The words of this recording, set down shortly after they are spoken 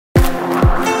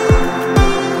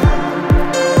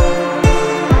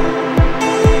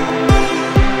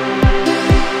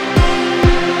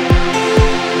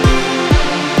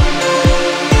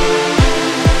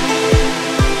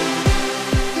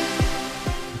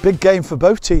big game for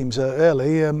both teams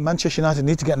early. Manchester United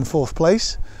need to get in 4th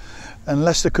place, and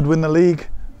Leicester could win the league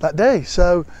that day.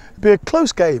 So it'd be a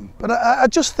close game. But I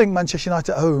just think Manchester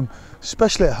United at home,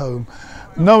 especially at home,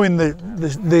 knowing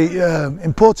the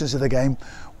importance of the game,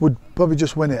 would probably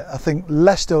just win it. I think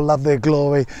Leicester will have their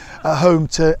glory at home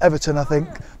to Everton, I think,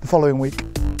 the following week.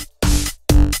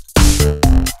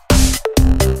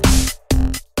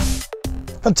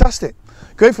 Fantastic,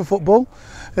 great for football.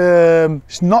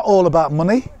 It's not all about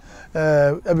money.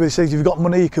 Everybody says if you've got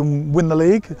money you can win the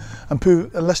league,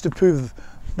 and Leicester proved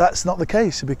that's not the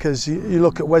case, because you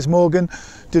look at Wes Morgan,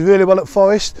 did really well at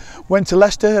Forest, went to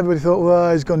Leicester, everybody thought,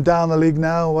 well, he's gone down the league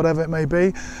now, or whatever it may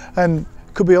be, and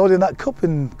could be holding that cup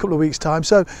in a couple of weeks' time.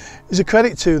 So it's a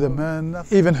credit to them, and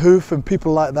even Hoof and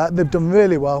people like that, they've done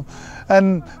really well,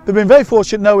 and they've been very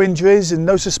fortunate, no injuries and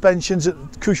no suspensions at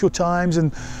crucial times,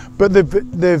 but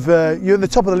you're at the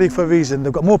top of the league for a reason.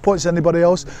 They've got more points than anybody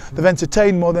else, they've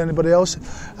entertained more than anybody else,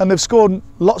 and they've scored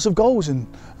lots of goals,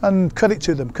 and credit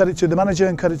to them, credit to the manager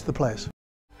and credit to the players.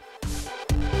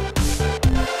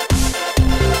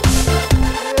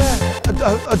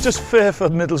 I just fear for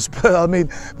Middlesbrough. I mean,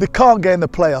 they can't get in the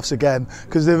playoffs again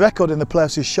because their record in the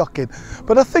playoffs is shocking.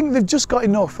 But I think they've just got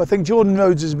enough. I think Jordan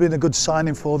Rhodes has been a good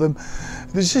signing for them.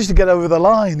 They just need to get over the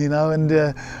line, you know. And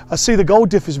I see the goal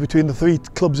difference between the 3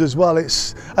 clubs as well.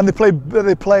 And they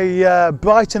play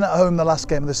Brighton at home the last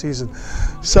game of the season.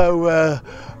 So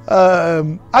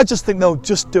I just think they'll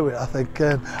just do it. I think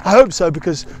I hope so,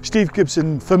 because Steve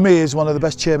Gibson for me is one of the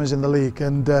best chairmen in the league,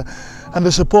 and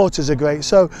the supporters are great.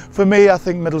 So for me, I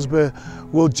think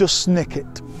Middlesbrough will just snick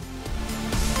it.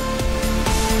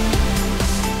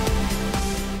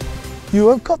 You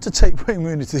have got to take Wayne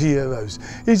Rooney to the Euros.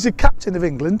 He's the captain of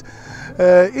England.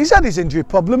 He's had his injury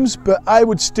problems, but I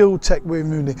would still take Wayne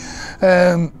Rooney.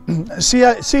 See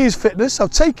his fitness. I'll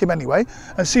take him anyway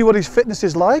and see what his fitness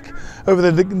is like over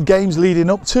the games leading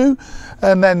up to,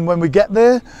 and then when we get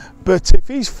there. But if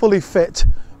he's fully fit,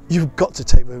 you've got to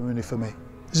take Wayne Rooney for me.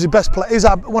 He's the best player. He's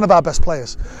one of our best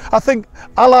players. I think,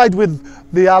 allied with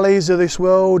the Allies of this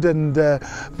world and the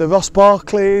Ross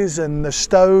Barkleys and the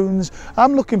Stones,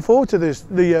 I'm looking forward to the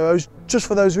Euros just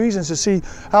for those reasons, to see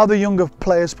how the younger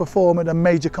players perform at a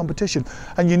major competition.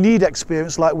 And you need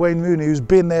experience like Wayne Rooney, who's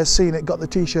been there, seen it, got the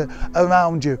T-shirt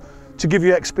around you to give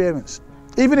you experience.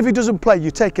 Even if he doesn't play, you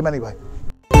take him anyway.